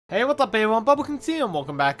Hey, what's up everyone, Bubblekings here and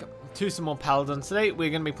welcome back to some more Paladins. Today we're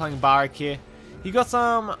going to be playing Barik here. He got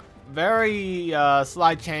some very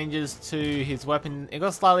slight changes to his weapon. It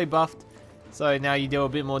got slightly buffed, so now you deal a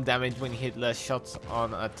bit more damage when you hit less shots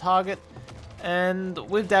on a target. And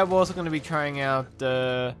with that we're also going to be trying out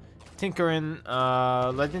the Tinkerin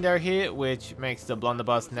legendary here, which makes the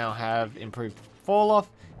blunderbuss now have improved fall off,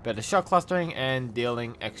 better shot clustering, and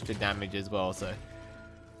dealing extra damage as well. So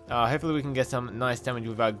hopefully we can get some nice damage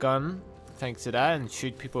with our gun thanks to that and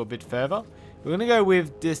shoot people a bit further. We're going to go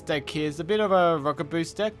with this deck here. It's a bit of a rocket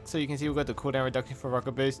boost deck, so you can see we've got the cooldown reduction for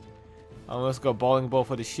rocket boost. We also got bowling ball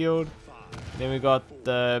for the shield. Then we got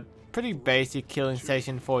the pretty basic killing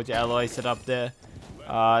station forge alloy set up there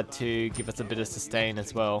to give us a bit of sustain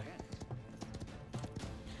as well.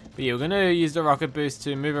 But yeah, we're going to use the rocket boost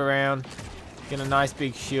to move around, get a nice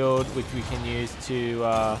big shield which we can use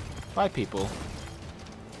to fight people.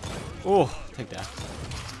 Oh, take that.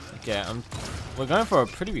 Okay, we're going for a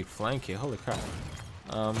pretty big flank here. Holy crap.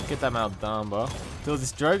 Get that mount down, bro. So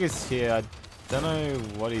this Drogus here, I don't know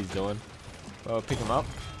what he's doing. But I'll pick him up.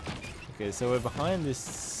 Okay, so we're behind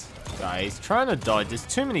this guy. He's trying to dodge. There's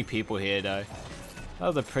too many people here, though. That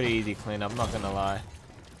was a pretty easy cleanup, I'm not gonna lie.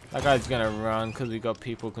 That guy's gonna run because we got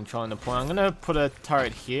people controlling the point. I'm gonna put a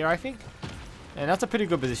turret here, I think. And that's a pretty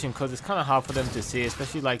good position because it's kind of hard for them to see,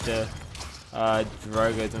 especially like the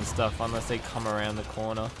Drogos and stuff, unless they come around the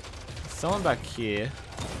corner. Someone back here,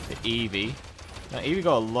 the Eevee. Now Eevee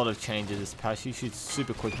got a lot of changes this patch. She shoots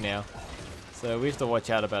super quick now, so we have to watch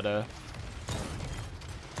out about her.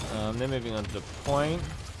 They're moving on to the point.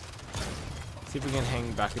 See if we can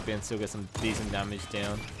hang back a bit and still get some decent damage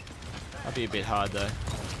down. Might be a bit hard though.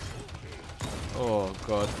 Oh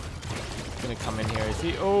god, he's gonna come in here, is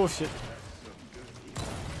he? Oh shit.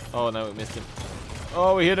 Oh no, we missed him.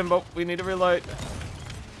 Oh, we hit him, but we need to reload.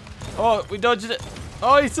 Oh, we dodged it.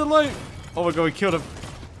 Oh, he's still alive. Oh my god, we killed him.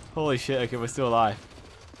 Holy shit, okay, we're still alive.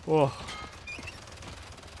 Oh.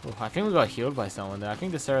 Oh, I think we got healed by someone there. I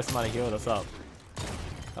think the Ceres might have healed us up.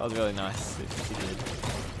 That was really nice if she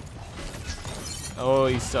did. Oh,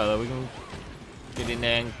 he's solo. We can get in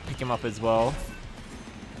there and pick him up as well.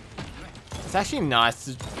 It's actually nice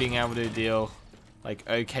just being able to deal like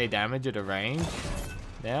okay damage at a range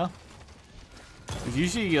now. Because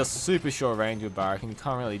usually you're super short range with Barik and you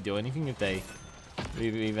can't really do anything if they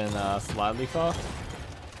move even slightly far.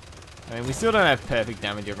 I mean, we still don't have perfect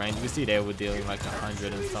damage at range. You can see there we're dealing like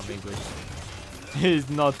 100 and something, which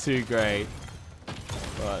is not too great.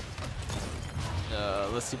 But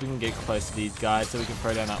let's see if we can get close to these guys so we can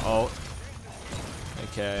throw down our ult.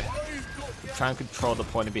 Okay. Try and control the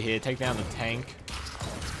point a bit here. Take down the tank.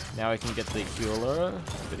 Now we can get the healer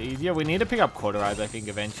a bit easier. We need to pick up Cauterize, I think,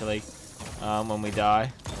 eventually. When we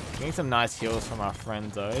die. Getting some nice heals from our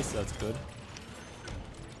friends though, so that's good.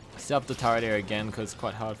 Set up the turret here again because it's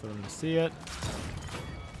quite hard for them to see it.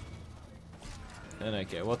 And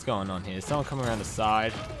okay, what's going on here? Someone coming around the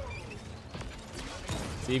side.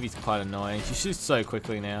 Eevee's quite annoying. She shoots so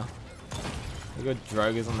quickly now. We got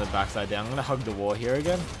Drogas on the backside down. I'm gonna hug the wall here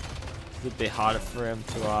again. It's a bit harder for him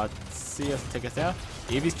to see us, take us out.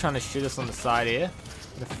 Eevee's trying to shoot us on the side here.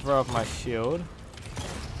 I'm gonna throw up my shield.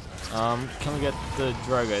 Can we get the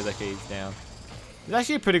Drogos? Okay, he's down. It's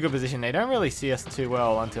actually a pretty good position. They don't really see us too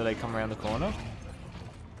well until they come around the corner.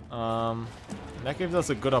 That gives us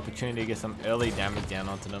a good opportunity to get some early damage down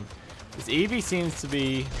onto them. This Eevee seems to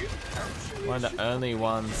be one of the only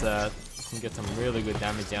ones that can get some really good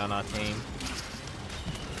damage down our team.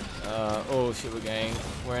 Oh shit,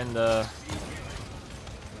 we're in the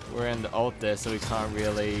ult there, so we can't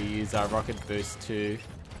really use our rocket boost to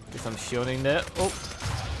get some shielding there. Oh.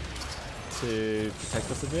 To protect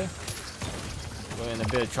us a bit. We're in a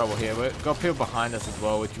bit of trouble here. We've got people behind us as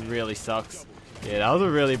well, which really sucks. Yeah, that was a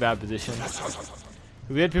really bad position.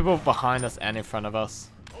 We had people behind us and in front of us.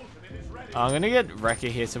 I'm gonna get Wrecker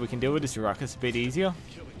here so we can deal with this ruckus a bit easier.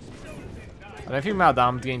 I don't think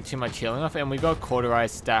Maldam's getting too much healing off, and we got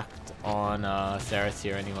Cauterize stacked on Ceres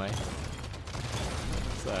here anyway.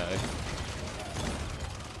 So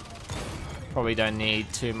probably don't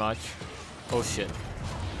need too much. Oh shit.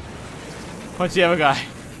 Punch the other guy.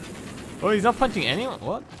 Oh, he's not punching anyone?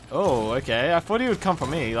 What? Oh, okay. I thought he would come for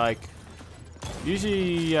me. Like,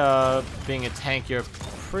 usually being a tank, you're a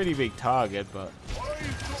pretty big target, but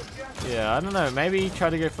yeah, I don't know. Maybe he tried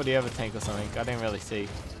to go for the other tank or something. I didn't really see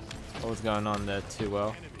what was going on there too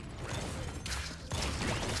well.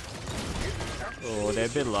 Oh, they're a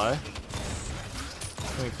bit low.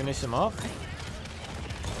 Can we finish them off?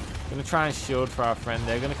 Gonna try and shield for our friend.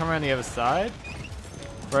 They're gonna come around the other side.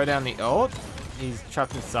 Throw down the ult. He's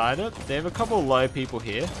trapped inside it. They have a couple of low people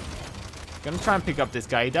here. Gonna try and pick up this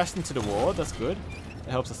guy. He dashed into the ward. That's good. It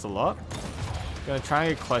helps us a lot. Gonna try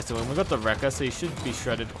and get close to him. We got the wrecker, so he should be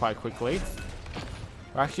shredded quite quickly.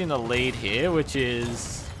 We're actually in the lead here, which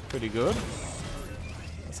is pretty good.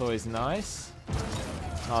 That's always nice.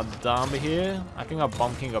 Our Damba here. I think our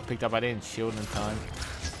Bomb King got picked up. I didn't shield in time.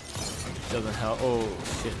 Doesn't help. Oh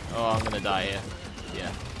shit. Oh, I'm gonna die here.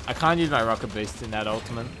 Yeah. I can't use my rocket boost in that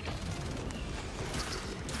ultimate.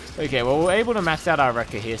 Okay, well we're able to max out our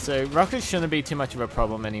wrecker here, so rockets shouldn't be too much of a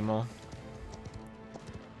problem anymore.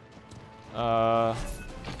 That's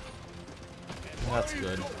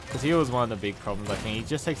good. Because he was one of the big problems, I think. He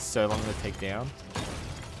just takes so long to take down.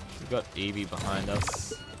 We've got Eevee behind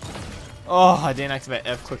us. Oh, I didn't activate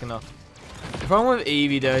F quick enough. The problem with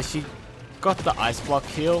Eevee though, she got the ice block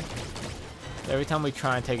heal. So every time we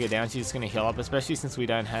try and take her down, she's just going to heal up, especially since we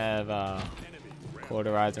don't have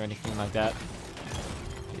cauterize or anything like that.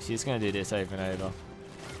 She's going to do this over and over.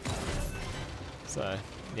 So,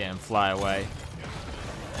 yeah, and fly away.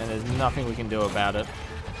 And there's nothing we can do about it.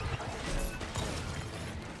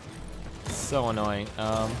 So annoying.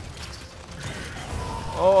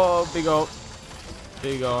 Oh, big ult.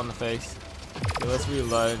 Big ult on the face. Okay, let's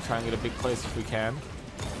reload and try and get a bit closer if we can.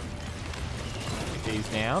 Okay, he's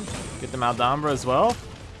down. Get the Maldamba as well.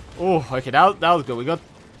 Oh, okay, that was good. We got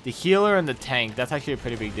the healer and the tank. That's actually a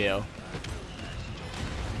pretty big deal.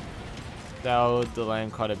 That will delay him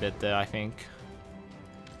quite a bit there, I think.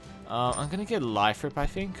 I'm gonna get Life Rip, I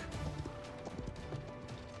think.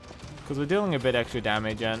 Because we're dealing a bit extra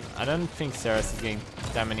damage, and I don't think Ceres is getting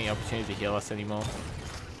that many opportunities to heal us anymore.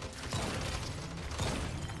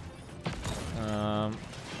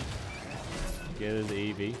 Get the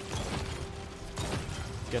Eevee.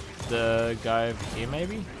 Get the guy over here,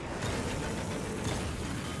 maybe?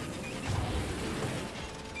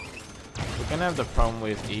 We're gonna have the problem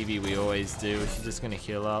with Eevee we always do. She's just gonna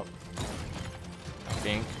heal up, I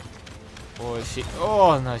think. Or is she?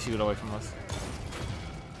 Oh no, she got away from us.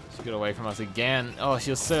 She got away from us again. Oh, she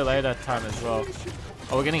was so late that time as well.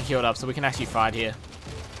 Oh, we're getting healed up, so we can actually fight here.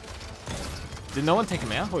 Did no one take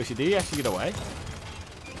him out? Or did he actually get away?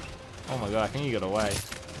 Oh my god, I think he got away.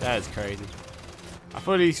 That is crazy. I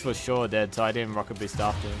thought he was for sure dead, so I didn't rocket boost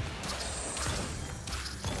after him.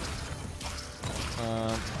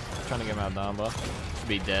 Trying to get him out Damba. Should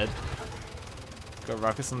be dead. Got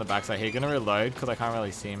Ruckus on the backside here. Gonna reload because I can't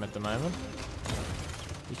really see him at the moment.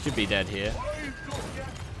 He should be dead here.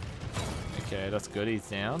 Okay, that's good. He's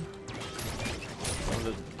down. On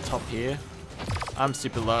the top here. I'm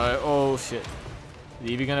super low. Oh shit. Is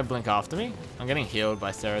Eevee gonna blink after me? I'm getting healed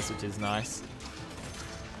by Ceres, which is nice.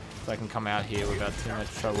 So I can come out here without too much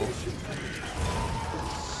trouble.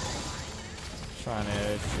 Trying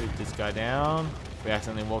to shoot this guy down. We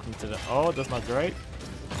accidentally walked into the... Oh, that's not great.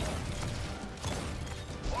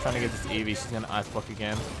 Trying to get this Eevee. She's gonna ice block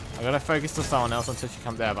again. I gotta focus to someone else until she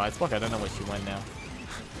comes out of ice block. I don't know where she went now.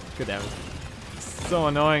 Good damage. So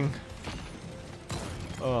annoying.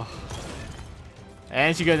 Oh.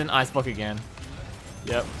 And she goes in ice block again.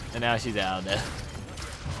 Yep. And now she's out of there.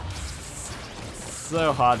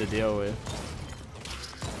 So hard to deal with.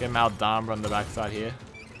 Get Maldamba on the backside here.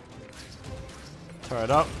 Throw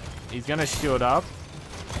it up. He's gonna shield up.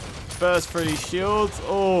 Burst through these shields.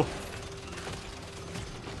 Oh.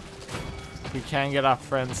 We can get our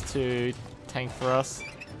friends to tank for us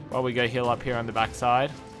while we go heal up here on the backside.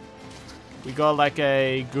 We got like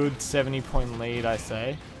a good 70-point lead, I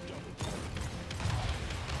say.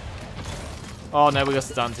 Oh no, we got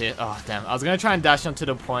stunned here. Oh damn. I was gonna try and dash onto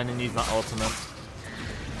the point and use my ultimate.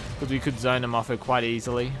 Because we could zone them off it quite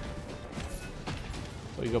easily.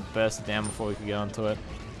 But we got bursted down before we could get onto it.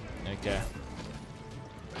 Okay.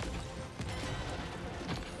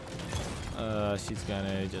 She's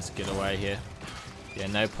gonna just get away here. Yeah,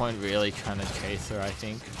 no point really trying to chase her, I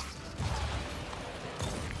think.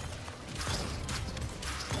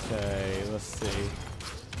 Okay, let's see.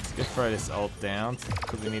 Let's go throw this ult down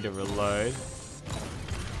because we need to reload.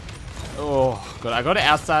 Oh god, I got it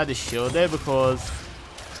outside the shield there because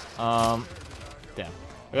damn.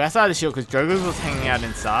 We got outside the shield because Drogoz was hanging out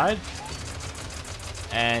inside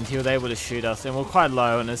and he was able to shoot us, and we're quite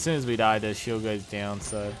low, and as soon as we die the shield goes down,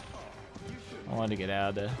 so I wanted to get out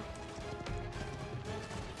of there.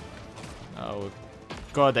 Oh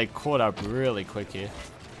god, they caught up really quick here.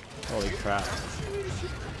 Holy crap.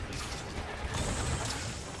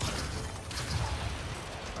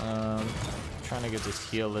 Trying to get this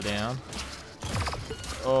healer down.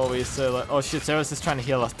 Oh, we're so low. Oh shit, Ceres is trying to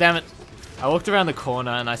heal us. Damn it! I walked around the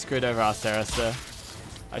corner and I screwed over our Ceres there.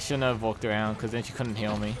 I shouldn't have walked around because then she couldn't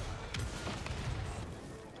heal me.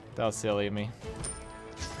 That was silly of me.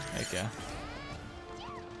 Okay.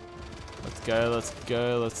 Let's go, let's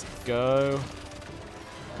go, let's go.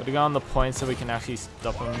 Gotta go on the points so we can actually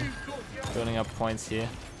stop them building up points here.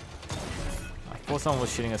 I thought someone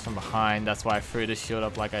was shooting us from behind, that's why I threw the shield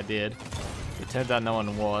up like I did. It turns out no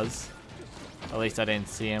one was. At least I didn't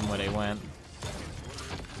see them where they went.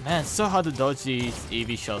 Man, it's so hard to dodge these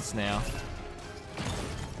EV shots now.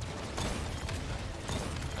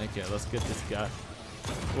 Okay, let's get this guy.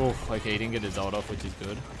 Oof, okay, he didn't get his ult off, which is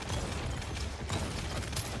good.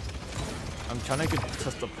 I'm trying to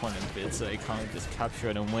test the point a bit so he can't just capture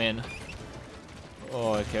it and win.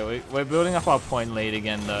 Oh, okay, we're building up our point lead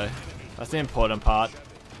again though. That's the important part.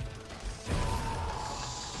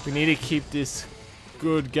 We need to keep this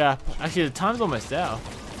good gap. Actually, the time's almost out.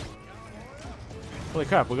 Holy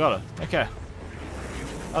crap, we got it. Okay.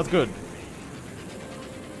 That was good.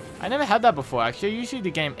 I never had that before actually. Usually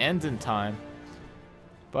the game ends in time.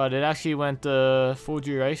 But it actually went full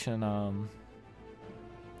duration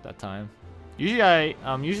that time.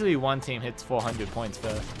 Usually one team hits 400 points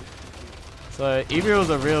first. So either it was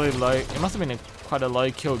a really low, it must have been quite a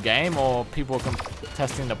low kill game, or people were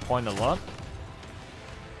contesting the point a lot.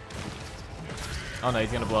 Oh no,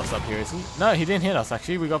 he's gonna blow us up here, is he? No, he didn't hit us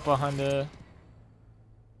actually. We got behind the.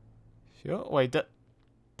 Sure. Wait,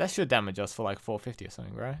 that should damage us for like 450 or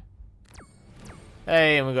something, right?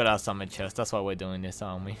 Hey, and we got our summon chest. That's why we're doing this,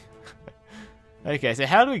 aren't we? Okay, so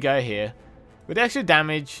how do we go here? With extra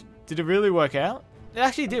damage, did it really work out? It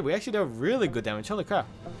actually did. We actually did really good damage. Holy crap.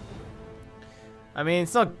 I mean,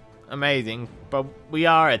 it's not amazing, but we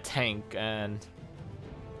are a tank and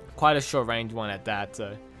quite a short range one at that,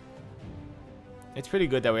 so it's pretty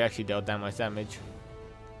good that we actually dealt that much damage.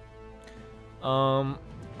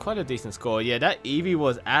 Quite a decent score. Yeah, that Eevee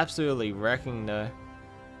was absolutely wrecking though.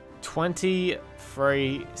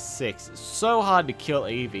 23-6. So hard to kill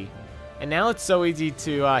Eevee. And now it's so easy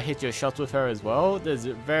to hit your shots with her as well. There's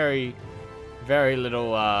very, very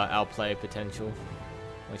little outplay potential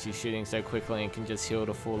when she's shooting so quickly and can just heal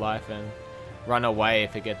to full life and run away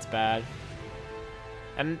if it gets bad.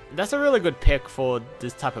 And that's a really good pick for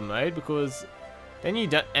this type of mode, because then you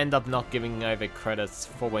don't end up not giving over credits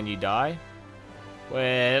for when you die.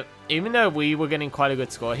 Where even though we were getting quite a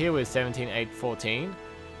good score here with 17-8-14,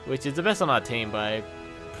 which is the best on our team by a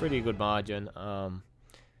pretty good margin,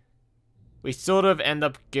 we sort of end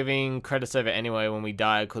up giving credits over anyway when we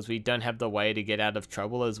die, because we don't have the way to get out of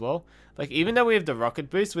trouble as well. Like, even though we have the rocket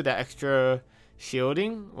boost with that extra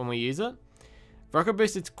shielding when we use it, rocket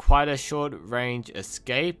boost is quite a short range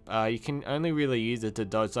escape. You can only really use it to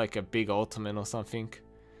dodge like a big ultimate or something.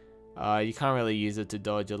 You can't really use it to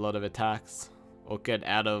dodge a lot of attacks or get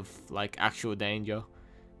out of like actual danger,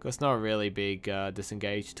 because it's not a really big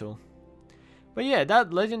disengage tool. But yeah,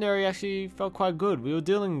 that legendary actually felt quite good. We were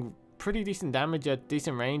dealing pretty decent damage at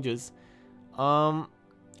decent ranges. I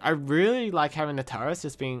really like having the turrets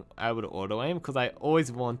just being able to auto aim, because I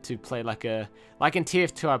always want to play like in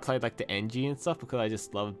TF2 I played like the NG and stuff, because I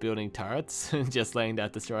just love building turrets and just letting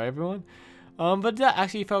that destroy everyone. But that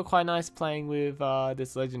actually felt quite nice playing with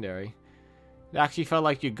this legendary. It actually felt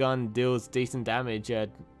like your gun deals decent damage at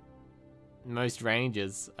most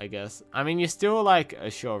ranges, I guess. I mean, you're still like a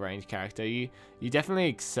short range character. You definitely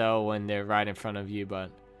excel when they're right in front of you, but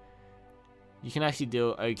you can actually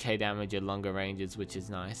deal okay damage at longer ranges, which is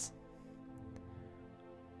nice.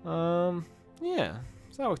 Yeah,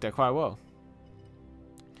 so that worked out quite well.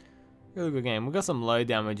 Really good game. We got some low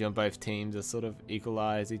damage on both teams that sort of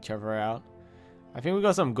equalize each other out. I think we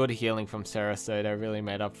got some good healing from Sarasota that really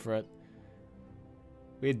made up for it.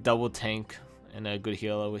 We had double tank and a good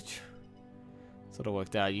healer, which sort of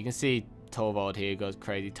worked out. You can see Torvald here goes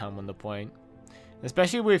crazy time on the point,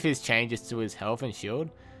 especially with his changes to his health and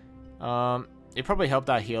shield. It probably helped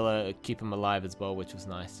our healer keep him alive as well, which was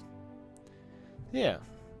nice. Yeah,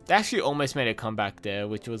 they actually almost made a comeback there,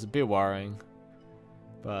 which was a bit worrying,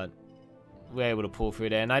 but we were able to pull through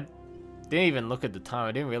there. And I didn't even look at the time.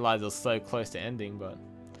 I didn't realize it was so close to ending, but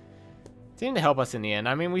it seemed to help us in the end.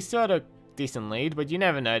 I mean, we still had a decent lead, but you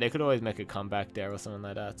never know. They could always make a comeback there or something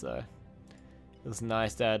like that, so it was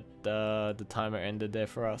nice that the timer ended there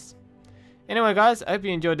for us. Anyway guys, I hope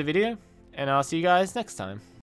you enjoyed the video, and I'll see you guys next time.